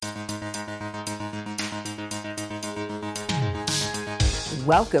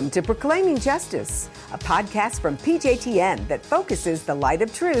Welcome to Proclaiming Justice, a podcast from PJTN that focuses the light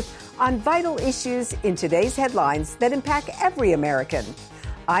of truth on vital issues in today's headlines that impact every American.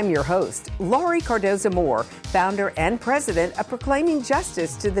 I'm your host, Laurie Cardoza Moore, founder and president of Proclaiming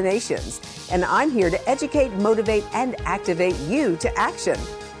Justice to the Nations, and I'm here to educate, motivate, and activate you to action.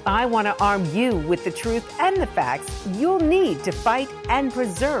 I want to arm you with the truth and the facts you'll need to fight and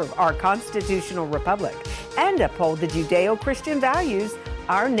preserve our constitutional republic and uphold the Judeo-Christian values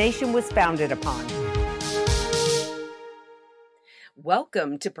our nation was founded upon.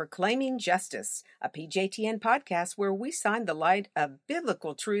 Welcome to Proclaiming Justice, a PJTN podcast where we shine the light of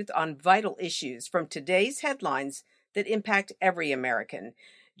biblical truth on vital issues from today's headlines that impact every American,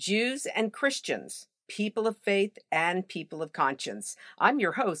 Jews and Christians, people of faith, and people of conscience. I'm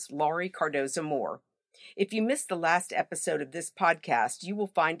your host, Laurie Cardoza Moore. If you missed the last episode of this podcast, you will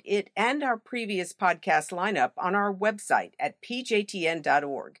find it and our previous podcast lineup on our website at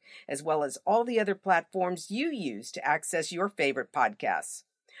pjtn.org, as well as all the other platforms you use to access your favorite podcasts.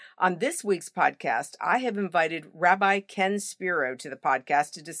 On this week's podcast, I have invited Rabbi Ken Spiro to the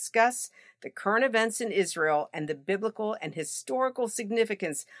podcast to discuss the current events in Israel and the biblical and historical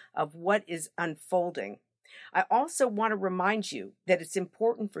significance of what is unfolding. I also want to remind you that it's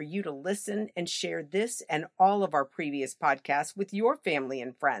important for you to listen and share this and all of our previous podcasts with your family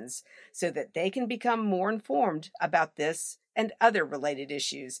and friends so that they can become more informed about this and other related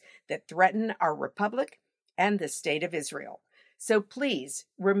issues that threaten our republic and the state of Israel. So please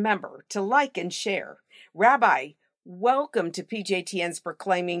remember to like and share. Rabbi, welcome to PJTN's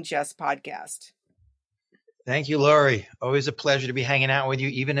Proclaiming Just podcast. Thank you, Laurie. Always a pleasure to be hanging out with you,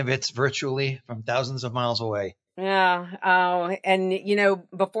 even if it's virtually from thousands of miles away. Yeah. And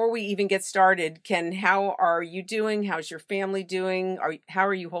before we even get started, Ken, how are you doing? How's your family doing? How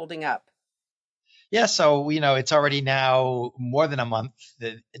are you holding up? Yeah, so, it's already now more than a month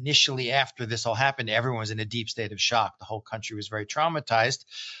that initially after this all happened, everyone was in a deep state of shock. The whole country was very traumatized.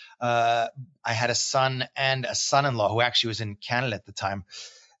 I had a son and a son-in-law who actually was in Canada at the time,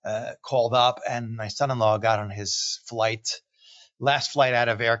 called up, and my son-in-law got on his last flight out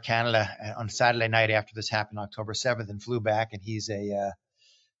of Air Canada on Saturday night after this happened, October 7th, and flew back. And he's a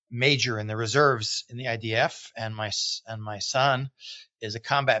major in the reserves in the IDF, and my son is a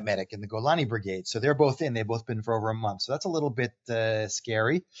combat medic in the Golani Brigade. So they've both been for over a month. So that's a little bit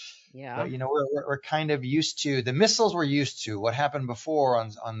scary. Yeah. But we're kind of used to the missiles we're used to. What happened before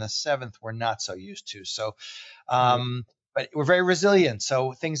on the 7th, we're not so used to. So. But we're very resilient.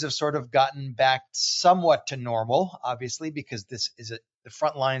 So things have sort of gotten back somewhat to normal, obviously, because this is the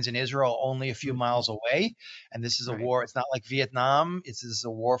front lines in Israel only a few miles away. And this is a war. It's not like Vietnam. This is a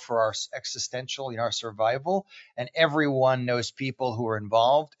war for our existential, our survival. And everyone knows people who are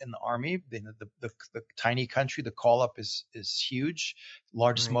involved in the army. The tiny country, the call up is huge.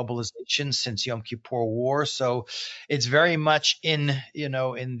 Largest mobilization since Yom Kippur War. So it's very much in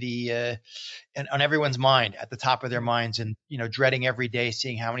the on everyone's mind, at the top of their minds, and dreading every day,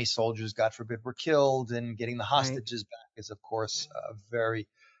 seeing how many soldiers, God forbid, were killed, and getting the hostages back is, of course, a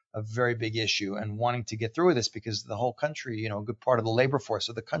very big issue, and wanting to get through this because the whole country, a good part of the labor force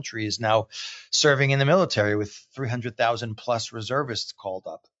of the country is now serving in the military with 300,000 plus reservists called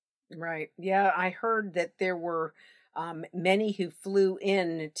up. Right. Yeah, I heard that there were many who flew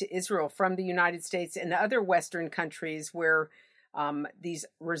in to Israel from the United States and other Western countries where these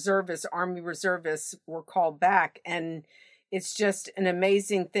Army reservists were called back. And it's just an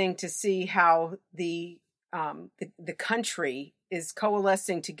amazing thing to see how the country is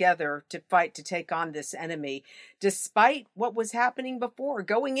coalescing together to fight to take on this enemy, despite what was happening before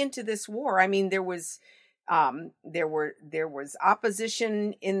going into this war. I mean, there was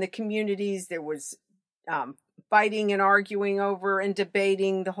opposition in the communities. There was fighting and arguing over and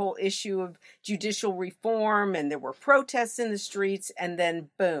debating the whole issue of judicial reform, and there were protests in the streets, and then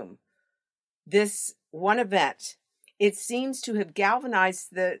boom, this one event, it seems to have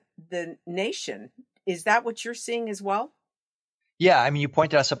galvanized the nation. Is that what you're seeing as well? Yeah, I mean, you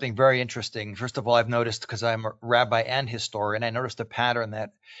pointed out something very interesting. First of all, I've noticed, because I'm a rabbi and historian, I noticed a pattern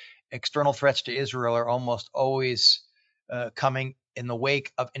that external threats to Israel are almost always coming in the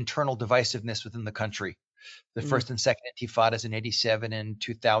wake of internal divisiveness within the country. The first and second intifadas in 87 and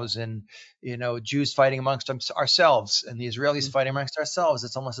 2000, Jews fighting amongst ourselves and the Israelis fighting amongst ourselves.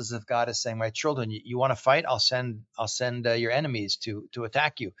 It's almost as if God is saying, my children, you want to fight? I'll send your enemies to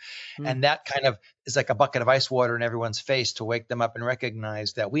attack you. And that kind of is like a bucket of ice water in everyone's face to wake them up and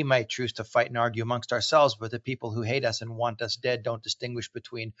recognize that we might choose to fight and argue amongst ourselves, but the people who hate us and want us dead don't distinguish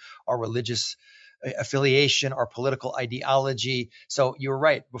between our religious affiliation or political ideology. So you're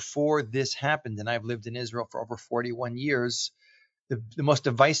right. Before this happened, and I've lived in Israel for over 41 years, the most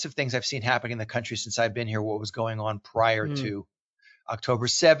divisive things I've seen happening in the country since I've been here, what was going on prior to October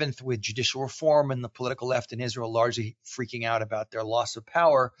 7th with judicial reform and the political left in Israel largely freaking out about their loss of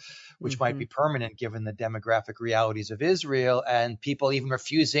power, which might be permanent given the demographic realities of Israel, and people even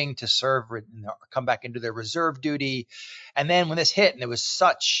refusing to serve, come back into their reserve duty. And then when this hit, and it was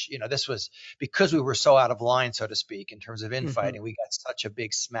such, this was because we were so out of line, so to speak, in terms of infighting, we got such a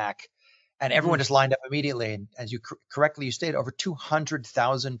big smack. And everyone just lined up immediately. And as you correctly stated, over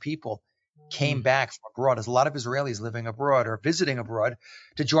 200,000 people came back from abroad, as a lot of Israelis living abroad or visiting abroad,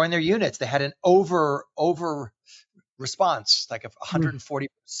 to join their units. They had an over response, like 140%.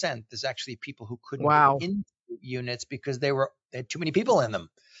 There's actually people who couldn't get into units because they had too many people in them.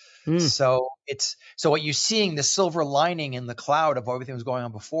 So what you're seeing, the silver lining in the cloud of everything that was going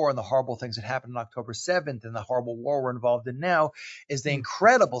on before and the horrible things that happened on October 7th and the horrible war we're involved in now, is the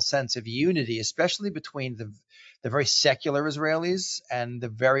incredible sense of unity, especially between the very secular Israelis and the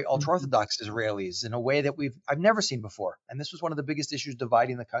very ultra-Orthodox Israelis, in a way that I've never seen before. And this was one of the biggest issues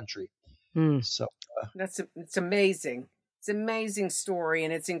dividing the country. So it's amazing. It's an amazing story,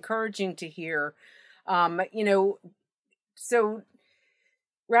 and it's encouraging to hear. So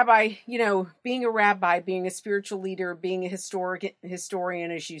Rabbi, being a rabbi, being a spiritual leader, being a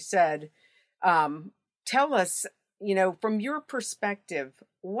historian, as you said, tell us, from your perspective,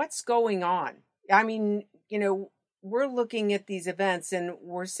 what's going on? I mean, we're looking at these events and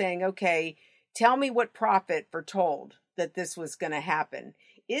we're saying, okay, tell me what prophet foretold that this was going to happen.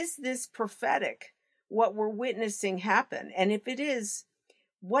 Is this prophetic, what we're witnessing happen? And if it is,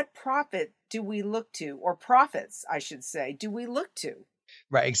 what prophet do we look to, or prophets, I should say, do we look to?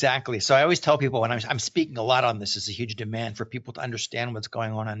 Right, exactly. So I always tell people, when I'm speaking a lot on this, there's a huge demand for people to understand what's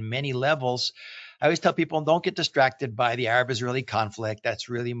going on many levels. I always tell people, don't get distracted by the Arab-Israeli conflict. That's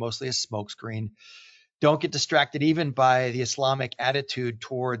really mostly a smokescreen. Don't get distracted even by the Islamic attitude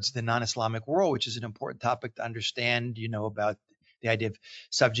towards the non-Islamic world, which is an important topic to understand, about the idea of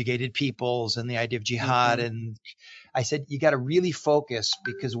subjugated peoples and the idea of jihad. And I said, you got to really focus,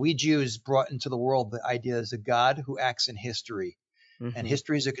 because we Jews brought into the world the idea as a God who acts in history. And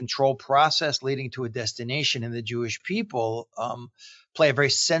history is a controlled process leading to a destination, and the Jewish people play a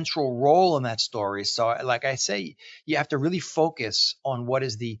very central role in that story. So like I say, you have to really focus on what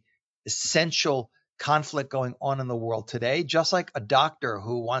is the essential conflict going on in the world today, just like a doctor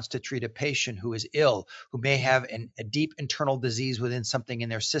who wants to treat a patient who is ill, who may have a deep internal disease within something in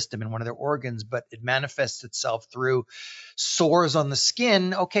their system, in one of their organs, but it manifests itself through sores on the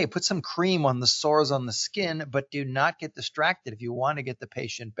skin. Okay, put some cream on the sores on the skin, but do not get distracted. If you want to get the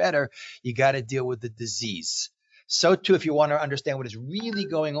patient better, you got to deal with the disease. So too, if you want to understand what is really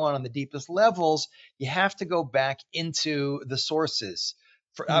going on the deepest levels, you have to go back into the sources.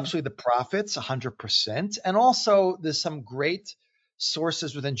 For absolutely the prophets, 100%. And also there's some great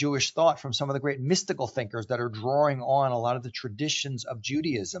sources within Jewish thought from some of the great mystical thinkers that are drawing on a lot of the traditions of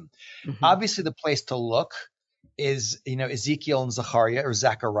Judaism. Obviously, the place to look is, Ezekiel and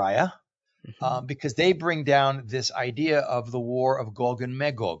Zechariah, because they bring down this idea of the war of Gog and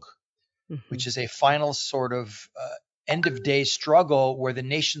Magog, which is a final sort of end of day struggle where the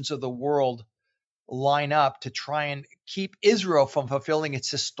nations of the world line up to try and keep Israel from fulfilling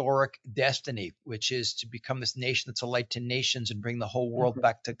its historic destiny, which is to become this nation that's a light to nations and bring the whole world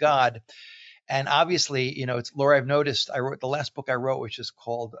back to God. And obviously, it's Laurie, I've noticed, I wrote the last book I wrote, which is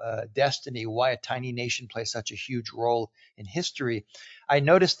called Destiny, Why a Tiny Nation Plays Such a Huge Role in History. I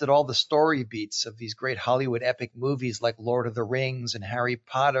noticed that all the story beats of these great Hollywood epic movies like Lord of the Rings and Harry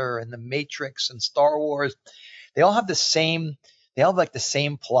Potter and The Matrix and Star Wars, they all have the same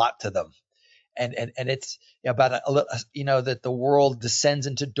plot to them. And it's about that the world descends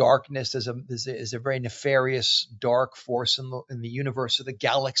into darkness as a very nefarious dark force in the universe or the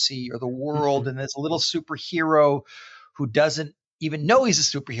galaxy or the world, and there's a little superhero who doesn't even know he's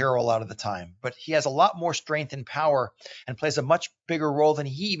a superhero a lot of the time, but he has a lot more strength and power and plays a much bigger role than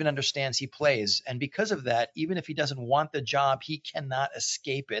he even understands he plays. And because of that, even if he doesn't want the job, he cannot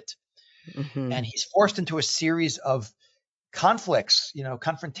escape it, and he's forced into a series of conflicts,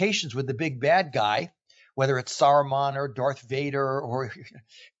 confrontations with the big bad guy, whether it's Saruman or Darth Vader, or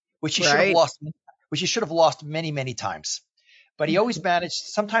which he should have lost many, many times. But he always managed,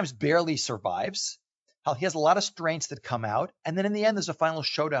 sometimes barely survives. He has a lot of strengths that come out, and then in the end, there's a final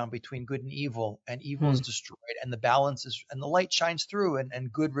showdown between good and evil is destroyed, and the balance is, and the light shines through,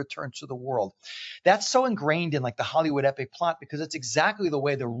 and good returns to the world. That's so ingrained in like the Hollywood epic plot, because it's exactly the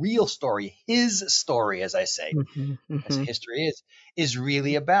way the real story, his story, as I say, as history is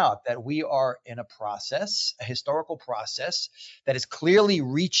really about. That we are in a process, a historical process that is clearly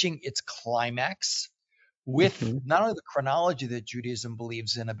reaching its climax, with not only the chronology that Judaism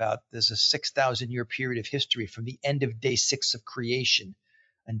believes in about there's a 6,000 year period of history from the end of day 6 of creation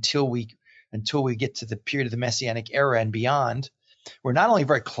until we get to the period of the Messianic era and beyond. We're not only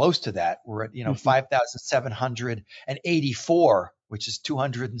very close to that, we're at 5,784, which is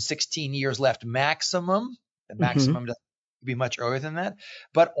 216 years left maximum. The maximum doesn't be much earlier than that.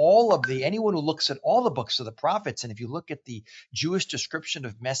 But anyone who looks at all the books of the prophets, and if you look at the Jewish description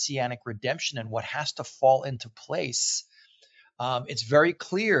of messianic redemption and what has to fall into place, it's very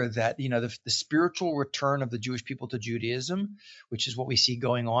clear that the spiritual return of the Jewish people to Judaism, which is what we see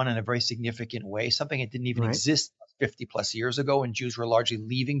going on in a very significant way, something that didn't even exist 50 plus years ago when Jews were largely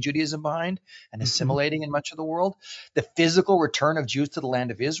leaving Judaism behind and assimilating in much of the world. The physical return of Jews to the land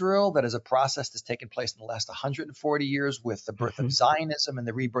of Israel, that is a process that's taken place in the last 140 years with the birth of Zionism and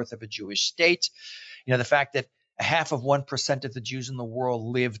the rebirth of a Jewish state. The fact that 0.5% of the Jews in the world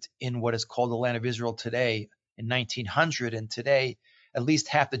lived in what is called the land of Israel today in 1900, and today at least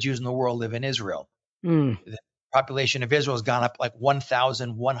half the Jews in the world live in Israel. The population of Israel has gone up like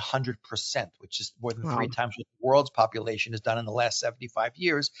 1,100%, which is more than 3 times what the world's population has done in the last 75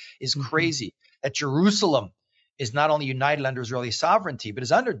 years, is crazy. That Jerusalem is not only united under Israeli sovereignty, but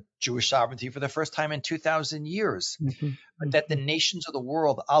is under Jewish sovereignty for the first time in 2,000 years. But that the nations of the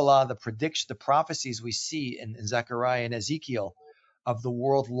world, the prophecies we see in Zechariah and Ezekiel of the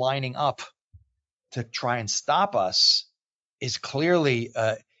world lining up to try and stop us, is clearly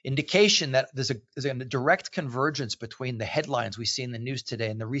indication that there's a direct convergence between the headlines we see in the news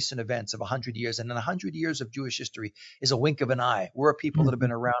today and the recent events of 100 years. And then 100 years of Jewish history is a wink of an eye. We're a people that have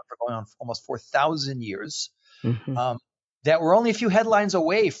been around for going on almost 4,000 years, that we're only a few headlines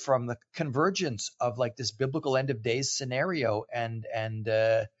away from the convergence of like this biblical end of days scenario and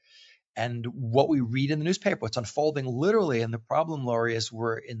what we read in the newspaper. It's unfolding literally. And the problem, Laurie, is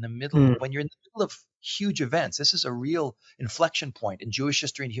we're in the middle, when you're in the middle of huge events, this is a real inflection point in Jewish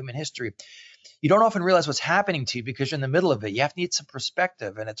history and human history. You don't often realize what's happening to you because you're in the middle of it. You have to need some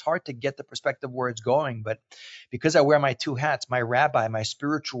perspective, and it's hard to get the perspective where it's going. But because I wear my 2 hats, my rabbi, my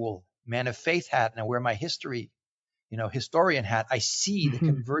spiritual man of faith hat, and I wear my historian hat, I see the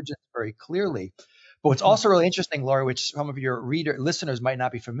convergence very clearly. But what's also really interesting, Laurie, which some of your listeners might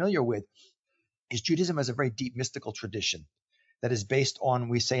not be familiar with, is Judaism has a very deep mystical tradition that is based on,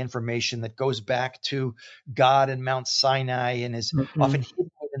 we say, information that goes back to God and Mount Sinai and is often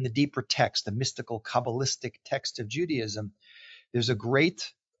hidden in the deeper text, the mystical Kabbalistic text of Judaism. There's a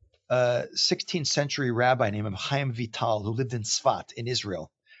great 16th century rabbi named Chaim Vital who lived in Tzfat in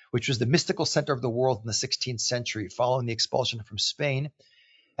Israel, which was the mystical center of the world in the 16th century following the expulsion from Spain.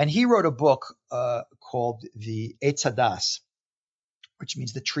 And he wrote a book called the Eitz Hadas, which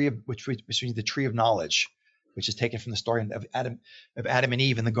means the tree of knowledge, which is taken from the story of Adam and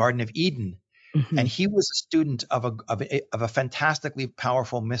Eve in the Garden of Eden. And he was a student of a fantastically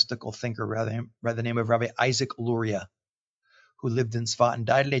powerful mystical thinker by the name of Rabbi Isaac Luria, who lived in Tzfat and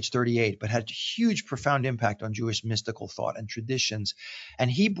died at age 38, but had huge, profound impact on Jewish mystical thought and traditions.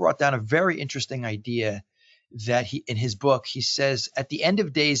 And he brought down a very interesting idea that in his book, he says, at the end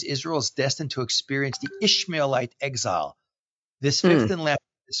of days, Israel is destined to experience the Ishmaelite exile. This fifth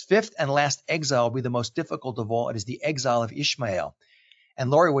and last exile will be the most difficult of all. It is the exile of Ishmael.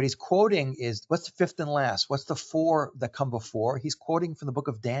 And Laurie, what he's quoting is, what's the fifth and last? What's the 4 that come before? He's quoting from the book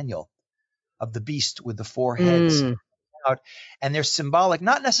of Daniel, of the beast with the 4 heads. And they're symbolic,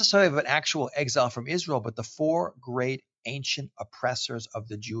 not necessarily of an actual exile from Israel, but the 4 great ancient oppressors of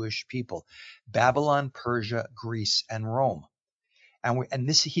the Jewish people: Babylon, Persia, Greece, and Rome. And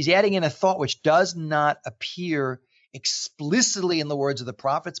he's adding in a thought which does not appear explicitly in the words of the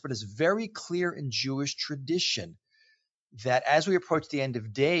prophets, but is very clear in Jewish tradition, that as we approach the end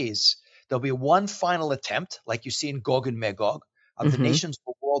of days, there'll be one final attempt, like you see in Gog and Magog, of the nations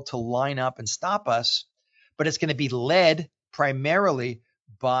of the world to line up and stop us, but it's going to be led primarily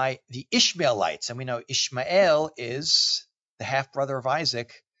by the Ishmaelites. And we know Ishmael is the half-brother of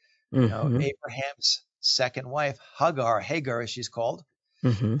Isaac, Abraham's second wife, Hagar as she's called,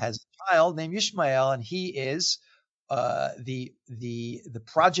 has a child named Ishmael, and he is the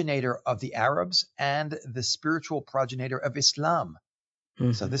progenitor of the Arabs and the spiritual progenitor of Islam.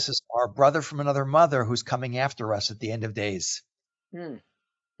 So this is our brother from another mother who's coming after us at the end of days.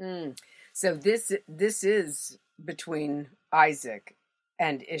 So this is between Isaac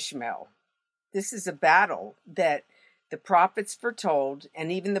and Ishmael. This is a battle that the prophets foretold,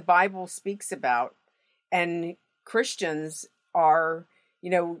 and even the Bible speaks about. And Christians are,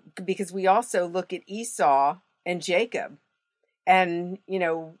 because we also look at Esau and Jacob, and,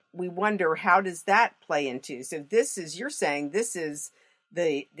 we wonder, how does that play into? So you're saying this is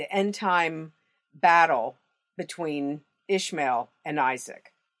the end time battle between Ishmael and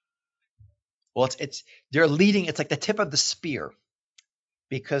Isaac? Well, they're leading. It's like the tip of the spear,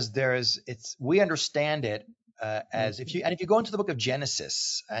 because we understand it as if you go into the book of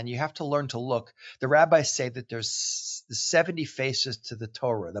Genesis and you have to learn to look. The rabbis say that there's 70 faces to the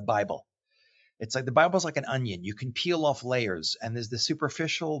Torah, the Bible. It's like the Bible's like an onion. You can peel off layers, and there's the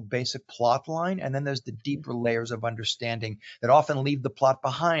superficial basic plot line, and then there's the deeper layers of understanding that often leave the plot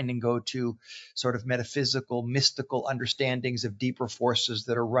behind and go to sort of metaphysical, mystical understandings of deeper forces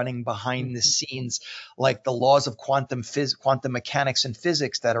that are running behind the scenes, like the laws of quantum mechanics and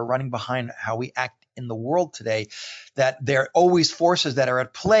physics that are running behind how we act in the world today, that they're always forces that are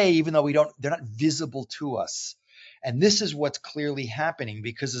at play, even though they're not visible to us. And this is what's clearly happening,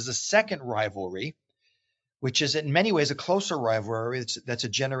 because there's a second rivalry, which is in many ways a closer rivalry that's a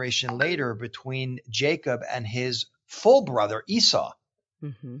generation later between Jacob and his full brother Esau,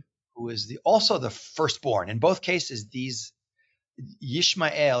 who is also the firstborn. In both cases,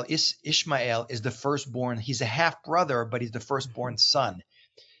 Ishmael is the firstborn. He's a half brother, but he's the firstborn son.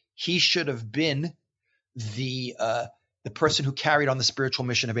 He should have been the person who carried on the spiritual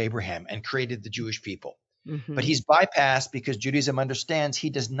mission of Abraham and created the Jewish people. But he's bypassed because Judaism understands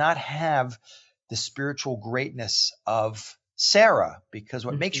he does not have the spiritual greatness of Sarah, because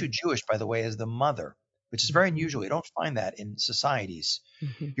what makes you Jewish, by the way, is the mother, which is very unusual. You don't find that in societies.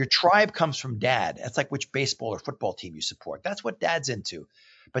 Your tribe comes from dad. That's like which baseball or football team you support. That's what dad's into.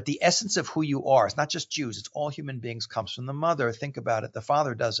 But the essence of who you are, it's not just Jews, it's all human beings, comes from the mother. Think about it. The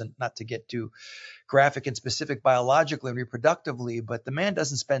father doesn't, not to get too graphic and specific biologically and reproductively, but the man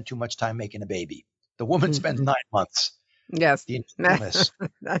doesn't spend too much time making a baby. The woman spends 9 months. Yes, the internalness.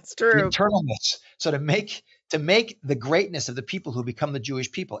 That's true. The internalness. So to make the greatness of the people who become the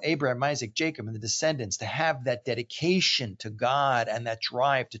Jewish people, Abraham, Isaac, Jacob, and the descendants, to have that dedication to God and that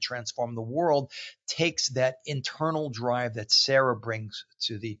drive to transform the world, takes that internal drive that Sarah brings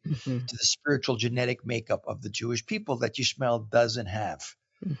to the spiritual genetic makeup of the Jewish people that Ishmael doesn't have.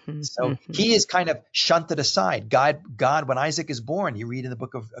 So he is kind of shunted aside. God, when Isaac is born, you read in the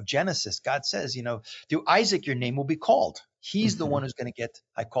book of Genesis, God says, through Isaac, your name will be called. He's the one who's going to get,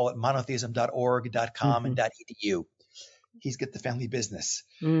 I call it monotheism.org, .com, and .edu. He's got the family business.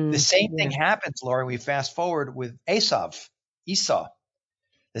 The same thing happens, Laurie. We fast forward with Esau.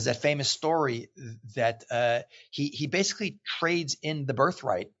 There's that famous story that he basically trades in the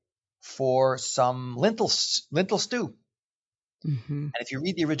birthright for some lentil stew. And if you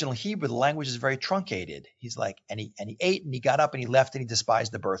read the original Hebrew, the language is very truncated. He's like, and he ate and he got up and he left and he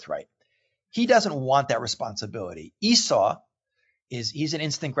despised the birthright. He doesn't want that responsibility. Esau he's an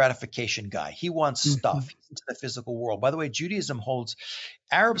instant gratification guy. He wants stuff. He's into the physical world. By the way,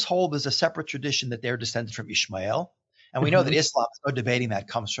 Arabs hold there's a separate tradition that they're descended from Ishmael. And we know that Islam, there's no debating that,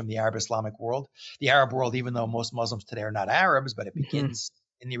 comes from the Arab Islamic world. The Arab world, even though most Muslims today are not Arabs, but it begins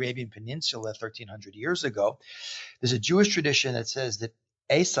in the Arabian Peninsula 1,300 years ago. There's a Jewish tradition that says that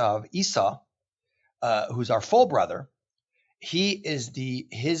Esau, who's our full brother, his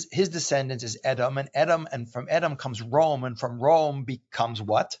descendants is Edom, and from Edom comes Rome, and from Rome becomes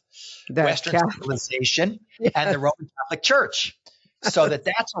what? Western civilization and the Roman Catholic Church. So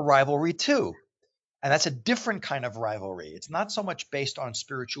that's a rivalry too. And that's a different kind of rivalry. It's not so much based on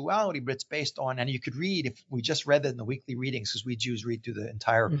spirituality, but it's based on, and you could read, if we just read that in the weekly readings, because we Jews read through the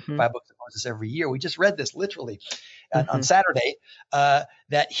entire 5 books of Moses every year. We just read this literally on Saturday,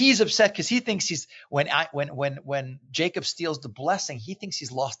 that he's upset because he thinks when Jacob steals the blessing, he thinks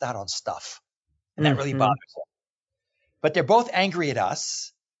he's lost out on stuff. And that really bothers him. But they're both angry at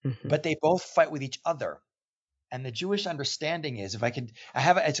us, but they both fight with each other. And the Jewish understanding is,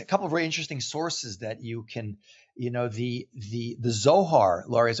 it's a couple of very interesting sources that you can, the Zohar,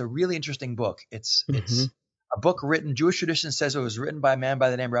 Laurie, is a really interesting book. It's a book written, Jewish tradition says it was written by a man by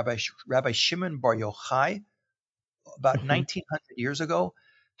the name of Rabbi Shimon Bar Yochai about 1900 years ago,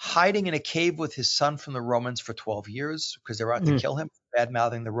 hiding in a cave with his son from the Romans for 12 years because they were out to kill him,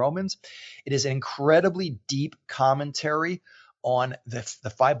 bad-mouthing the Romans. It is an incredibly deep commentary on the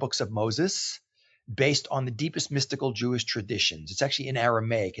 5 books of Moses, based on the deepest mystical Jewish traditions. It's actually in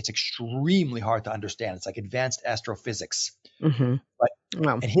Aramaic. It's extremely hard to understand. It's like advanced astrophysics. But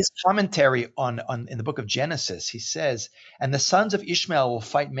in his commentary in the book of Genesis, he says, and the sons of Ishmael will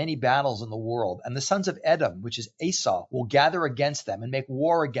fight many battles in the world, and the sons of Edom, which is Esau, will gather against them and make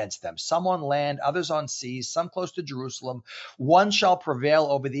war against them, some on land, others on seas, some close to Jerusalem. One shall prevail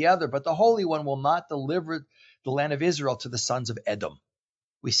over the other, but the Holy One will not deliver the land of Israel to the sons of Edom.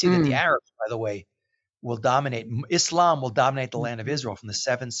 We see that the Arabs, by the way, Islam will dominate the land of Israel from the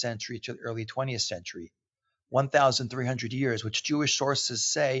 7th century to the early 20th century, 1,300 years, which Jewish sources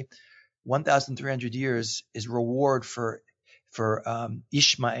say 1,300 years is reward for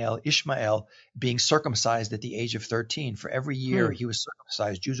Ishmael being circumcised at the age of 13. For every year he was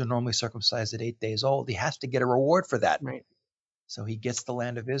circumcised. Jews are normally circumcised at 8 days old. He has to get a reward for that. Right. So he gets the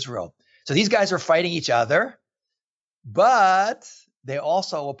land of Israel. So these guys are fighting each other, but they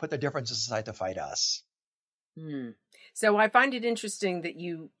also will put their differences aside to fight us. So I find it interesting that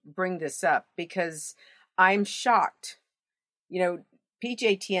you bring this up because I'm shocked.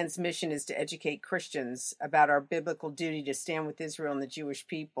 PJTN's mission is to educate Christians about our biblical duty to stand with Israel and the Jewish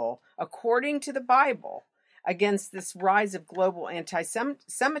people, according to the Bible, against this rise of global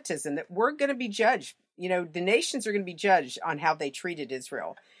anti-Semitism that we're going to be judged. The nations are going to be judged on how they treated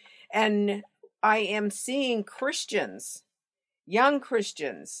Israel. And I am seeing Christians, young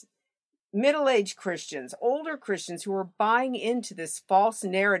Christians, middle-aged Christians, older Christians who are buying into this false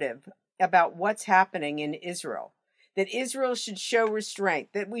narrative about what's happening in Israel, that Israel should show restraint,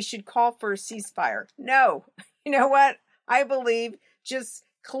 that we should call for a ceasefire. No, you know what? I believe just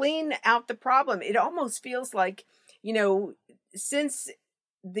clean out the problem. It almost feels like, since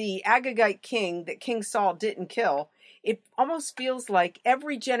the Agagite king that King Saul didn't kill, it almost feels like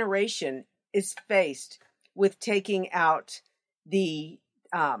every generation is faced with taking out the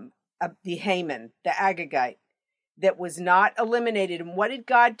Haman, the Agagite, that was not eliminated. And what did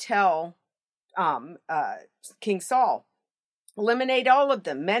God tell King Saul? Eliminate all of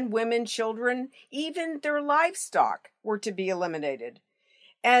them, men, women, children, even their livestock were to be eliminated.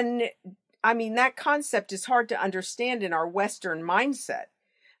 And I mean, that concept is hard to understand in our Western mindset.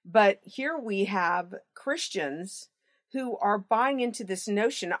 But here we have Christians who are buying into this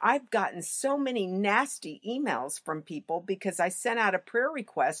notion. I've gotten so many nasty emails from people because I sent out a prayer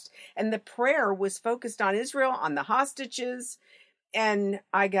request and the prayer was focused on Israel, on the hostages, and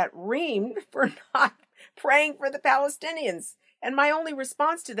I got reamed for not praying for the Palestinians. And my only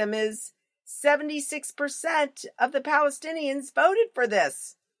response to them is 76% of the Palestinians voted for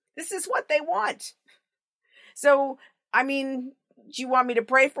this. This is what they want. So, I mean, do you want me to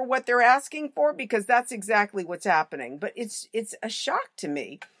pray for what they're asking for? Because that's exactly what's happening. But it's a shock to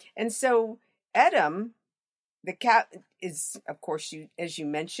me. And so Edom, the cat, is, of course, as you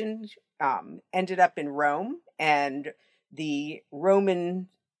mentioned, ended up in Rome, and the Roman,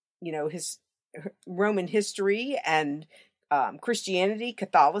 Roman history and Christianity,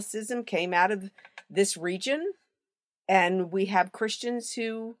 Catholicism came out of this region. And we have Christians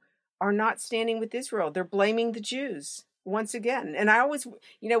who are not standing with Israel. They're blaming the Jews once again. And I always,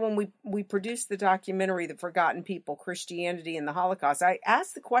 when we produced the documentary, The Forgotten People, Christianity and the Holocaust, I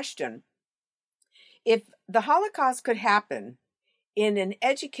asked the question, if the Holocaust could happen in an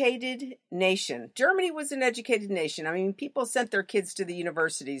educated nation, Germany was an educated nation. I mean, people sent their kids to the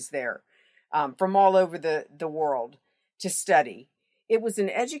universities there from all over the world to study. It was an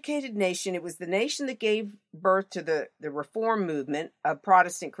educated nation. It was the nation that gave birth to the Reform movement of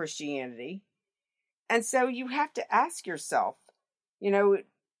Protestant Christianity. And so you have to ask yourself,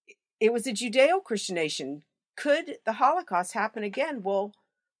 it was a Judeo-Christian nation. Could the Holocaust happen again? Well,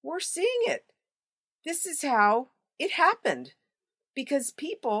 we're seeing it. This is how it happened. Because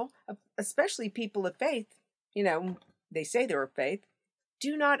people, especially people of faith, they say they're of faith,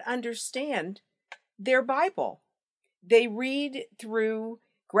 do not understand their Bible. They read through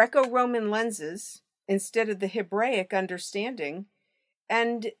Greco-Roman lenses instead of the Hebraic understanding,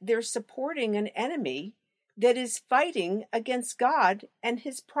 and they're supporting an enemy that is fighting against God and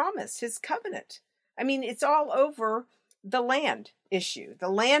his promise, his covenant. I mean, it's all over the land issue, the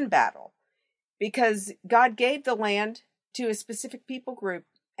land battle, because God gave the land to a specific people group,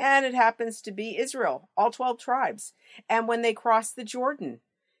 and it happens to be Israel, all 12 tribes. And when they crossed the Jordan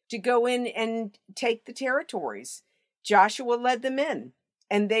to go in and take the territories, Joshua led them in,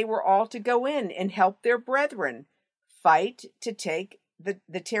 and they were all to go in and help their brethren fight to take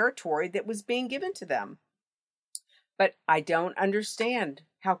the territory that was being given to them. But I don't understand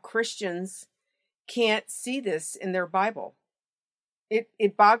how Christians can't see this in their Bible.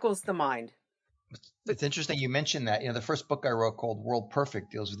 It boggles the mind. It's interesting you mentioned that. The first book I wrote called World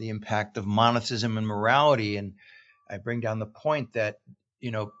Perfect deals with the impact of monotheism and morality. And I bring down the point that,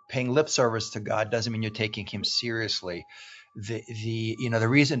 paying lip service to God doesn't mean you're taking him seriously.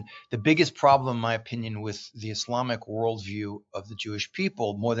 The biggest problem, in my opinion, with the Islamic worldview of the Jewish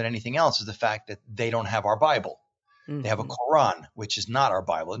people, more than anything else, is the fact that they don't have our Bible. Mm-hmm. They have a Quran, which is not our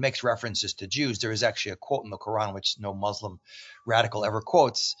Bible. It makes references to Jews. There is actually a quote in the Quran, which no Muslim radical ever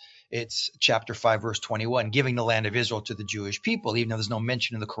quotes. It's chapter 5, verse 21, giving the land of Israel to the Jewish people, even though there's no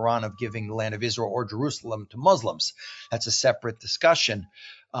mention in the Quran of giving the land of Israel or Jerusalem to Muslims. That's a separate discussion.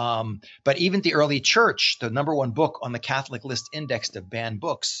 But even the early church, the number one book on the Catholic list index of banned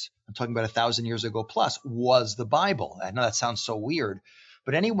books, I'm talking about 1,000 years ago plus, was the Bible. I know that sounds so weird,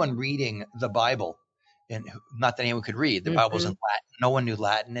 but anyone reading the Bible, and not that anyone could read, the Bible's in Latin, no one knew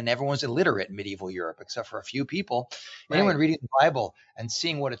Latin, and everyone's illiterate in medieval Europe, except for a few people. Anyone reading the Bible and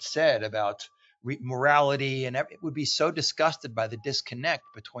seeing what it said about morality, and it would be so disgusted by the disconnect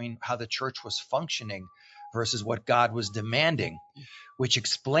between how the church was functioning versus what God was demanding, which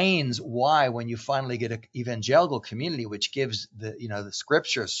explains why when you finally get an evangelical community, which gives the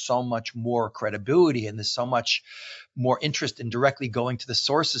scriptures so much more credibility, and there's so much more interest in directly going to the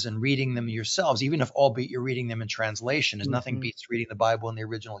sources and reading them yourselves, even if albeit you're reading them in translation, as nothing beats reading the Bible in the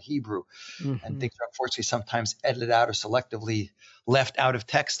original Hebrew. And things are unfortunately sometimes edited out or selectively left out of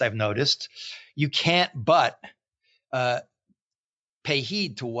text, I've noticed. You can't but pay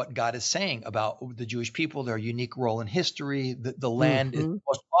heed to what God is saying about the Jewish people, their unique role in history. The land is the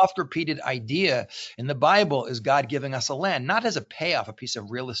most oft repeated idea in the Bible is God giving us a land, not as a payoff, a piece of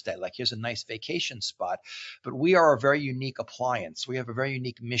real estate, like here's a nice vacation spot, but we are a very unique appliance. We have a very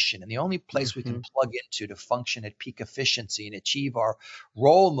unique mission. And the only place we can plug into to function at peak efficiency and achieve our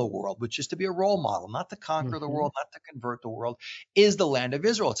role in the world, which is to be a role model, not to conquer the world, not to convert the world, is the land of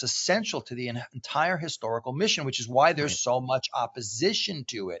Israel. It's essential to the entire historical mission, which is why there's so much opposition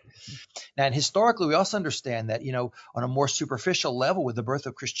to it. Now, and historically, we also understand that, on a more superficial level with the birth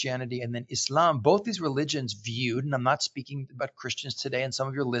of Christianity and then Islam, both these religions viewed, and I'm not speaking about Christians today and some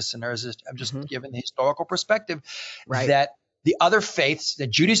of your listeners, I'm just giving the historical perspective, that the other faiths,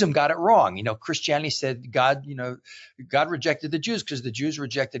 that Judaism got it wrong. Christianity said God rejected the Jews because the Jews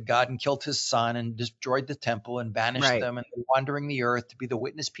rejected God and killed his son and destroyed the temple and banished them, and they're wandering the earth to be the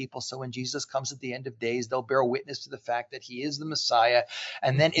witness people. So when Jesus comes at the end of days, they'll bear witness to the fact that he is the Messiah.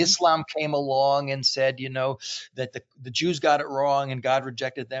 And then Islam came along and said, that the Jews got it wrong and God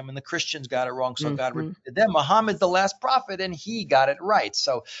rejected them, and the Christians got it wrong, so God rejected them. Muhammad's the last prophet and he got it right.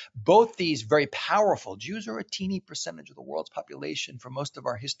 So both these very powerful, Jews are a teeny percentage of the world's population for most of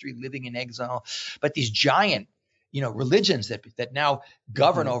our history living in exile, but these giant religions that now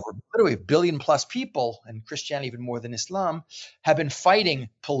govern over literally 1 billion plus people, and Christianity even more than Islam, have been fighting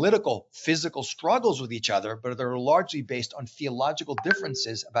political, physical struggles with each other, but they're largely based on theological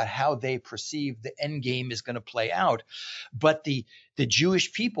differences about how they perceive the end game is going to play out. But the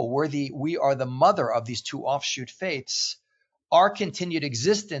Jewish people, we are the mother of these two offshoot faiths. Our continued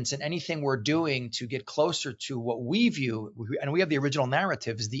existence and anything we're doing to get closer to what we view, and we have the original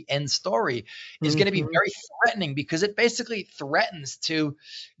narrative, is the end story, is going to be very threatening, because it basically threatens to,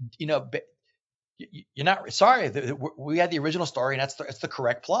 you're not sorry. We had the original story, and it's the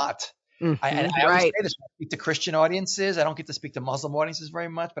correct plot. I always say this when I speak to Christian audiences. I don't get to speak to Muslim audiences very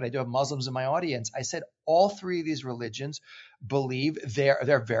much, but I do have Muslims in my audience. I said all three of these religions believe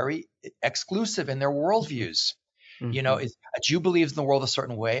they're very exclusive in their worldviews. A Jew believes in the world a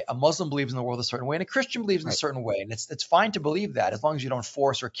certain way, a Muslim believes in the world a certain way, and a Christian believes in a certain way. And it's fine to believe that, as long as you don't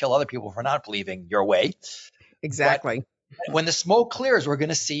force or kill other people for not believing your way. Exactly. But when the smoke clears, we're going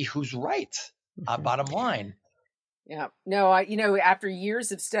to see who's right. Bottom line. Yeah. No, after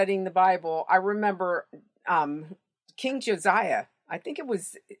years of studying the Bible, I remember King Josiah. I think it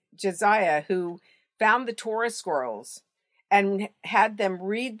was Josiah who found the Torah scrolls and had them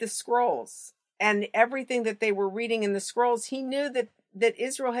read the scrolls. And everything that they were reading in the scrolls, he knew that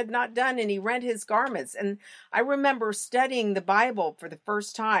Israel had not done, and he rent his garments. And I remember studying the Bible for the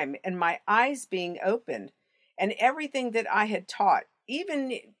first time and my eyes being opened, and everything that I had taught,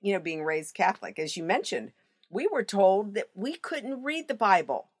 even, being raised Catholic, as you mentioned, we were told that we couldn't read the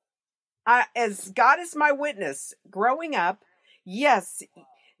Bible. As God is my witness, growing up, yes,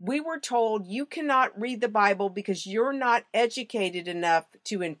 we were told you cannot read the Bible because you're not educated enough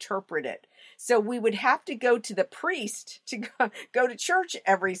to interpret it. So we would have to go to the priest to go to church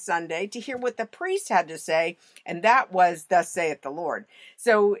every Sunday to hear what the priest had to say. And that was, thus saith the Lord.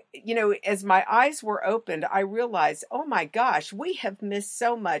 So, as my eyes were opened, I realized, oh my gosh, we have missed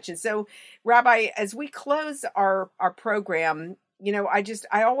so much. And so, Rabbi, as we close our program,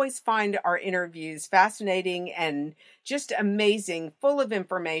 I always find our interviews fascinating and just amazing, full of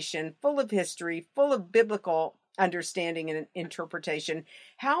information, full of history, full of biblical understanding and interpretation.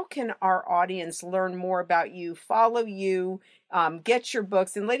 How can our audience learn more about you, follow you, get your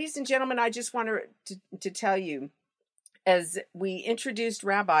books? And ladies and gentlemen, I just want to tell you, as we introduced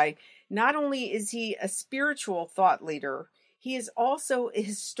Rabbi, not only is he a spiritual thought leader, he is also a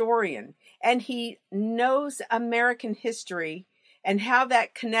historian, and he knows American history and how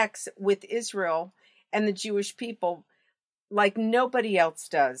that connects with Israel and the Jewish people like nobody else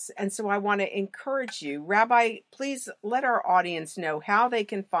does. And so I want to encourage you, Rabbi, please let our audience know how they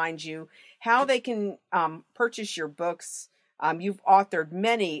can find you, how they can purchase your books, You've authored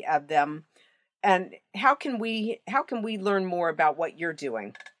many of them. And how can we learn more about what you're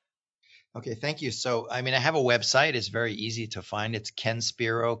doing? Okay, thank you. So, I have a website. It's very easy to find. It's Ken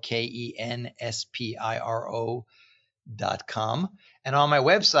Spiro, KenSpiro.com. And on my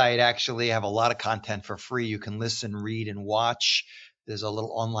website, actually, I have a lot of content for free. You can listen, read, and watch. There's a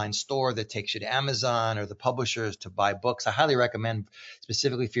little online store that takes you to Amazon or the publishers to buy books. I highly recommend,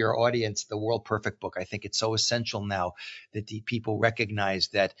 specifically for your audience, the World Perfect book. I think it's so essential now that the people recognize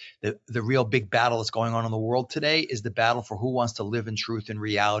that the real big battle that's going on in the world today is the battle for who wants to live in truth and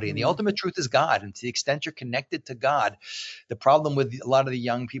reality. And the ultimate truth is God. And to the extent you're connected to God, the problem with a lot of the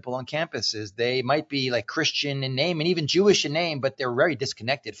young people on campus is they might be like Christian in name and even Jewish in name, but they're very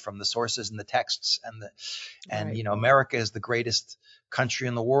disconnected from the sources and the texts. And America is the greatest country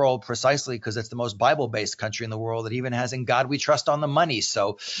in the world precisely because it's the most Bible-based country in the world that even has "in God we trust" on the money.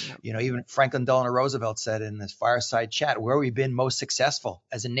 So, even Franklin Delano Roosevelt said in this fireside chat, where we've been most successful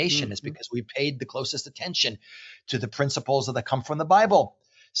as a nation is because we paid the closest attention to the principles that come from the Bible.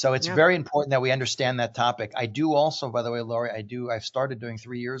 So it's very important that we understand that topic. I do also, by the way, Laurie, I've started doing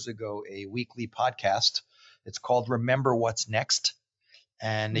 3 years ago a weekly podcast. It's called Remember What's Next.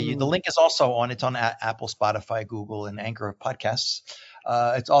 And the link is also on Apple, Spotify, Google, and Anchor podcasts.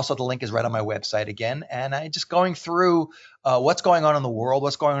 It's also, the link is right on my website again. And I just going through what's going on in the world,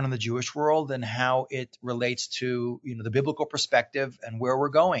 what's going on in the Jewish world, and how it relates to, the biblical perspective and where we're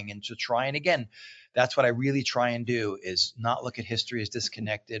going. And to try, and again, that's what I really try and do, is not look at history as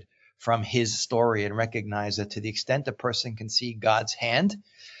disconnected from his story and recognize that to the extent a person can see God's hand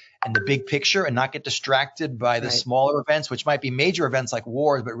and the big picture and not get distracted by the smaller events, which might be major events like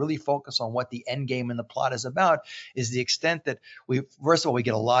wars, but really focus on what the end game and the plot is about, is the extent that first of all, we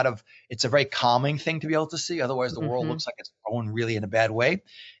get it's a very calming thing to be able to see. Otherwise, the world looks like it's going really in a bad way.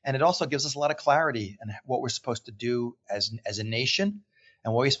 And it also gives us a lot of clarity in what we're supposed to do as a nation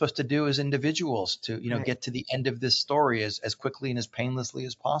and what we're supposed to do as individuals to, get to the end of this story as quickly and as painlessly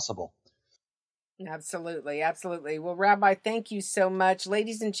as possible. Absolutely. Absolutely. Well, Rabbi, thank you so much.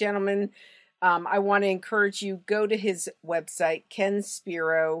 Ladies and gentlemen, I want to encourage you, go to his website,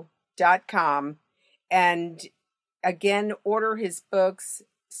 kenspiro.com, and again, order his books,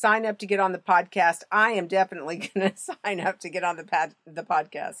 sign up to get on the podcast. I am definitely going to sign up to get on the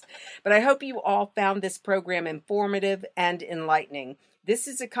podcast. But I hope you all found this program informative and enlightening. This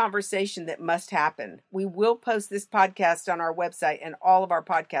is a conversation that must happen. We will post this podcast on our website and all of our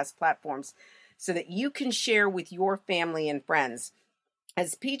podcast platforms, so that you can share with your family and friends.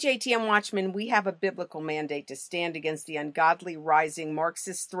 As PJTN Watchmen, we have a biblical mandate to stand against the ungodly rising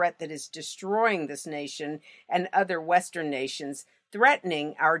Marxist threat that is destroying this nation and other Western nations,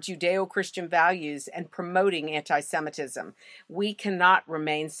 threatening our Judeo-Christian values and promoting anti-Semitism. We cannot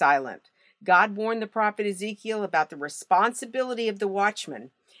remain silent. God warned the prophet Ezekiel about the responsibility of the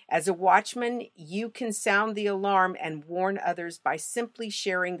watchman. As a watchman, you can sound the alarm and warn others by simply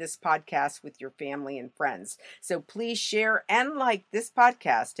sharing this podcast with your family and friends. So please share and like this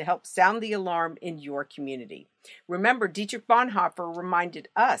podcast to help sound the alarm in your community. Remember, Dietrich Bonhoeffer reminded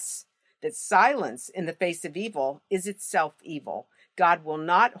us that silence in the face of evil is itself evil. God will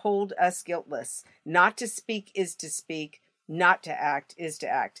not hold us guiltless. Not to speak is to speak. Not to act is to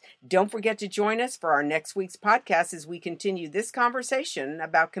act. Don't forget to join us for our next week's podcast as we continue this conversation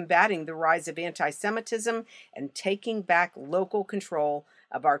about combating the rise of anti-Semitism and taking back local control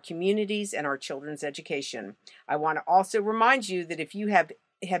of our communities and our children's education. I want to also remind you that if you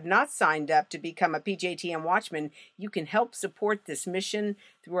have not signed up to become a PJTN Watchman, you can help support this mission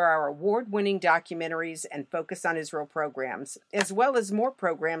through our award-winning documentaries and Focus on Israel programs, as well as more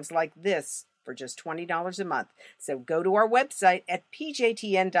programs like this for just $20 a month. So go to our website at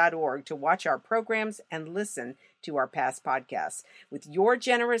pjtn.org to watch our programs and listen to our past podcasts. With your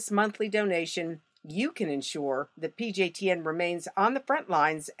generous monthly donation, you can ensure that PJTN remains on the front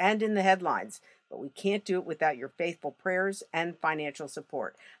lines and in the headlines. But we can't do it without your faithful prayers and financial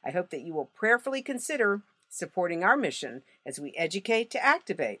support. I hope that you will prayerfully consider supporting our mission as we educate to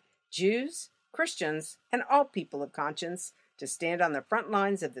activate Jews, Christians, and all people of conscience to stand on the front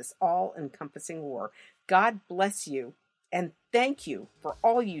lines of this all-encompassing war. God bless you, and thank you for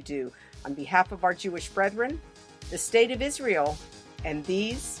all you do on behalf of our Jewish brethren, the State of Israel, and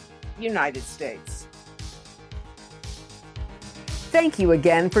these United States. Thank you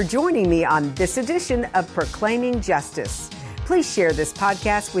again for joining me on this edition of Proclaiming Justice. Please share this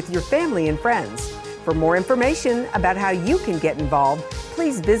podcast with your family and friends. For more information about how you can get involved,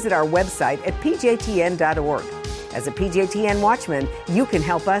 please visit our website at pjtn.org. As a PJTN Watchman, you can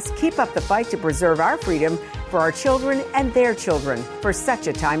help us keep up the fight to preserve our freedom for our children and their children for such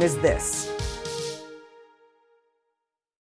a time as this.